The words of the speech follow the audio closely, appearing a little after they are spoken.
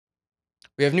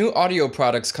We have new audio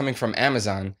products coming from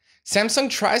Amazon. Samsung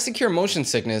tries to cure motion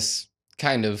sickness,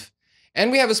 kind of.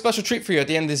 And we have a special treat for you at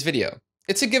the end of this video.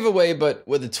 It's a giveaway, but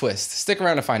with a twist. Stick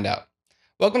around to find out.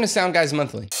 Welcome to SoundGuys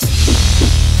Monthly.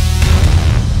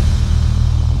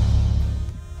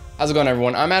 How's it going,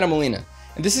 everyone? I'm Adam Molina,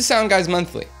 and this is SoundGuys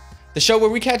Monthly, the show where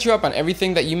we catch you up on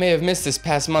everything that you may have missed this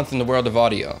past month in the world of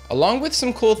audio, along with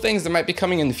some cool things that might be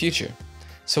coming in the future.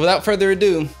 So without further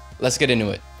ado, let's get into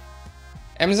it.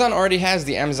 Amazon already has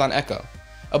the Amazon Echo,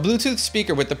 a Bluetooth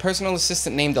speaker with the personal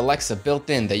assistant named Alexa built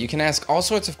in that you can ask all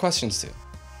sorts of questions to.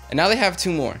 And now they have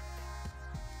two more.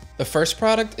 The first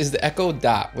product is the Echo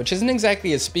Dot, which isn't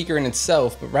exactly a speaker in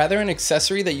itself, but rather an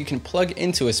accessory that you can plug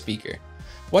into a speaker.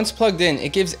 Once plugged in,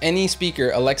 it gives any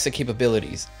speaker Alexa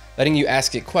capabilities, letting you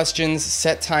ask it questions,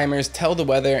 set timers, tell the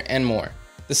weather, and more.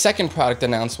 The second product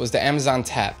announced was the Amazon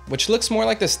Tap, which looks more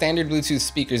like the standard Bluetooth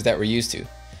speakers that we're used to.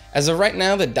 As of right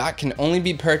now, the Dot can only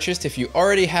be purchased if you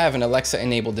already have an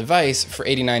Alexa-enabled device for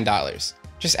 $89.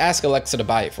 Just ask Alexa to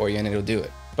buy it for you and it'll do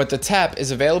it. But the Tap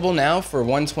is available now for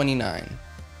 $129.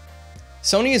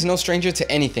 Sony is no stranger to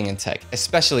anything in tech,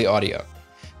 especially audio.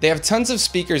 They have tons of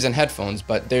speakers and headphones,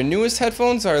 but their newest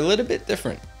headphones are a little bit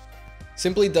different.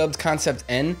 Simply dubbed Concept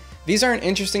N, these are an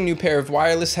interesting new pair of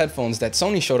wireless headphones that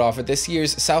Sony showed off at this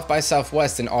year's South by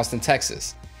Southwest in Austin,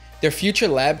 Texas. Their Future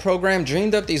Lab program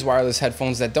dreamed up these wireless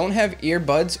headphones that don't have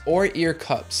earbuds or ear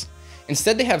cups.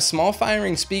 Instead, they have small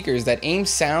firing speakers that aim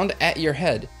sound at your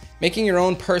head, making your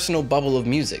own personal bubble of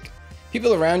music.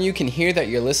 People around you can hear that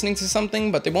you're listening to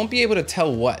something, but they won't be able to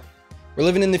tell what. We're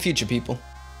living in the future, people.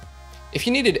 If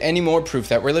you needed any more proof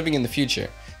that we're living in the future,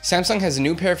 Samsung has a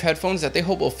new pair of headphones that they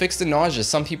hope will fix the nausea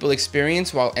some people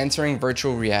experience while entering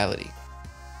virtual reality.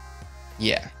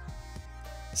 Yeah.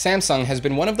 Samsung has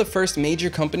been one of the first major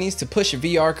companies to push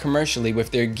VR commercially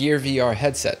with their Gear VR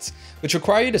headsets, which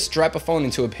require you to strap a phone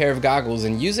into a pair of goggles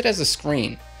and use it as a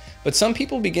screen. But some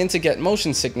people begin to get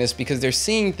motion sickness because they're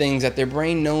seeing things that their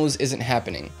brain knows isn't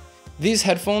happening. These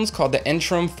headphones, called the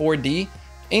Entrum 4D,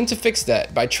 aim to fix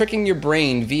that by tricking your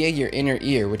brain via your inner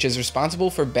ear, which is responsible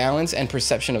for balance and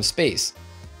perception of space.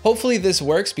 Hopefully this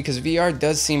works because VR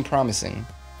does seem promising.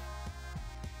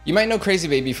 You might know Crazy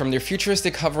Baby from their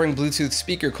futuristic hovering Bluetooth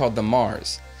speaker called the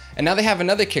Mars, and now they have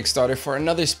another Kickstarter for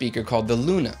another speaker called the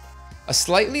Luna, a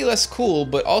slightly less cool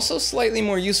but also slightly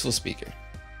more useful speaker.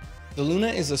 The Luna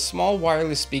is a small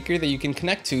wireless speaker that you can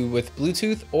connect to with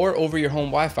Bluetooth or over your home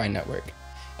Wi-Fi network.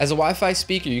 As a Wi-Fi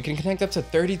speaker, you can connect up to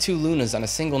 32 Lunas on a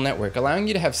single network, allowing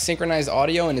you to have synchronized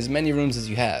audio in as many rooms as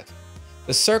you have.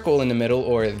 The circle in the middle,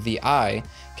 or the eye,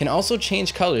 can also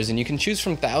change colors, and you can choose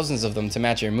from thousands of them to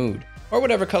match your mood, or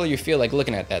whatever color you feel like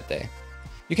looking at that day.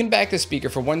 You can back this speaker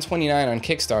for $129 on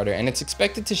Kickstarter, and it's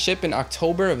expected to ship in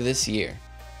October of this year.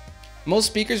 Most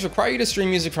speakers require you to stream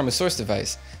music from a source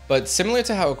device, but similar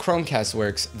to how a Chromecast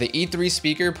works, the E3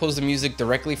 speaker pulls the music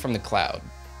directly from the cloud.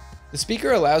 The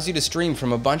speaker allows you to stream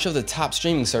from a bunch of the top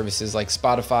streaming services like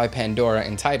Spotify, Pandora,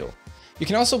 and Tidal. You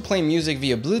can also play music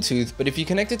via Bluetooth, but if you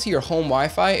connect it to your home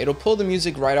Wi-Fi, it'll pull the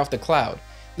music right off the cloud,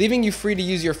 leaving you free to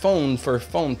use your phone for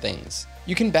phone things.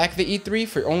 You can back the E3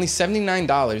 for only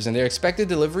 $79, and their expected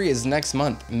delivery is next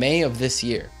month, May of this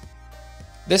year.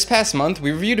 This past month,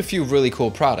 we reviewed a few really cool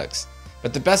products,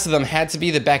 but the best of them had to be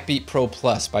the Backbeat Pro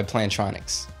Plus by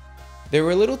Plantronics. There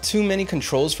were a little too many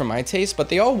controls for my taste, but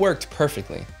they all worked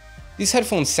perfectly. These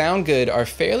headphones sound good, are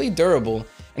fairly durable,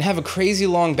 and have a crazy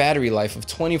long battery life of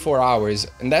 24 hours,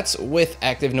 and that's with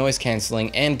active noise cancelling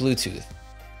and Bluetooth.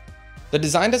 The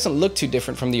design doesn't look too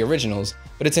different from the originals,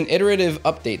 but it's an iterative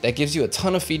update that gives you a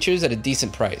ton of features at a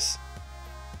decent price.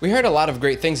 We heard a lot of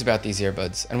great things about these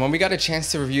earbuds, and when we got a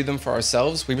chance to review them for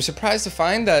ourselves, we were surprised to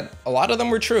find that a lot of them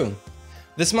were true.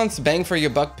 This month's bang for your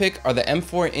buck pick are the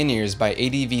M4 in-ears by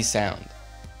ADV Sound.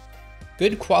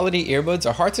 Good quality earbuds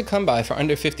are hard to come by for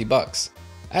under 50 bucks.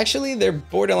 Actually, they're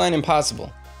borderline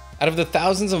impossible. Out of the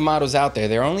thousands of models out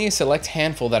there are only a select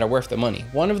handful that are worth the money,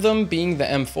 one of them being the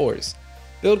M4s.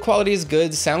 Build quality is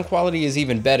good, sound quality is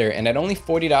even better, and at only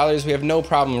 $40 we have no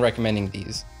problem recommending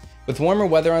these. With warmer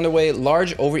weather on the way,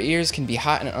 large over-ears can be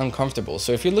hot and uncomfortable,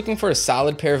 so if you're looking for a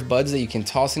solid pair of buds that you can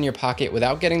toss in your pocket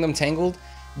without getting them tangled,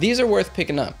 these are worth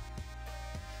picking up.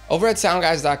 Over at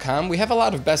SoundGuys.com we have a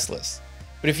lot of best lists,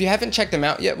 but if you haven't checked them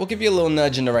out yet, we'll give you a little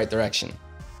nudge in the right direction.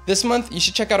 This month, you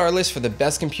should check out our list for the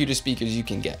best computer speakers you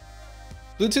can get.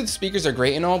 Bluetooth speakers are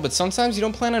great and all, but sometimes you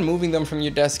don't plan on moving them from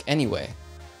your desk anyway.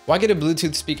 Why get a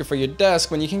Bluetooth speaker for your desk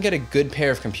when you can get a good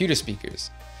pair of computer speakers?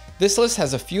 This list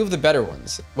has a few of the better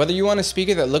ones. Whether you want a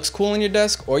speaker that looks cool on your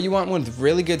desk or you want one with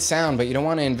really good sound but you don't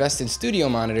want to invest in studio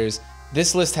monitors,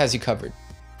 this list has you covered.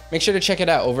 Make sure to check it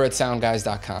out over at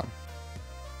SoundGuys.com.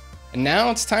 And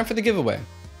now it's time for the giveaway.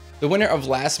 The winner of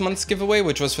last month's giveaway,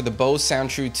 which was for the Bose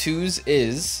Soundtrue 2s,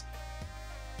 is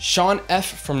Sean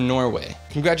F. from Norway.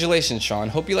 Congratulations, Sean.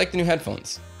 Hope you like the new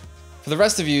headphones. For the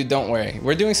rest of you, don't worry.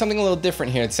 We're doing something a little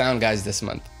different here at SoundGuys this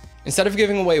month. Instead of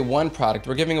giving away one product,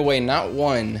 we're giving away not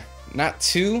one, not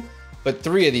two, but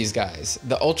three of these guys.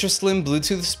 The Ultra Slim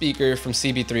Bluetooth speaker from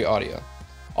CB3 Audio.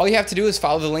 All you have to do is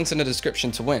follow the links in the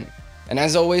description to win. And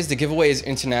as always, the giveaway is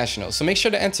international, so make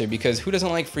sure to enter because who doesn't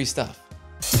like free stuff?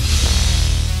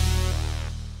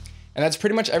 And that's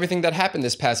pretty much everything that happened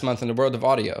this past month in the world of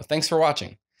audio. Thanks for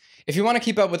watching. If you want to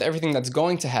keep up with everything that's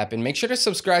going to happen, make sure to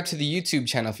subscribe to the YouTube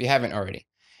channel if you haven't already.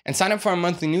 And sign up for our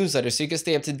monthly newsletter so you can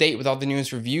stay up to date with all the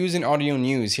newest reviews and audio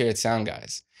news here at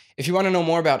SoundGuys. If you want to know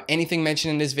more about anything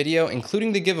mentioned in this video,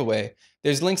 including the giveaway,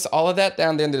 there's links to all of that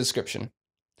down there in the description.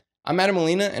 I'm Adam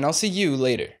Molina, and I'll see you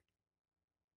later.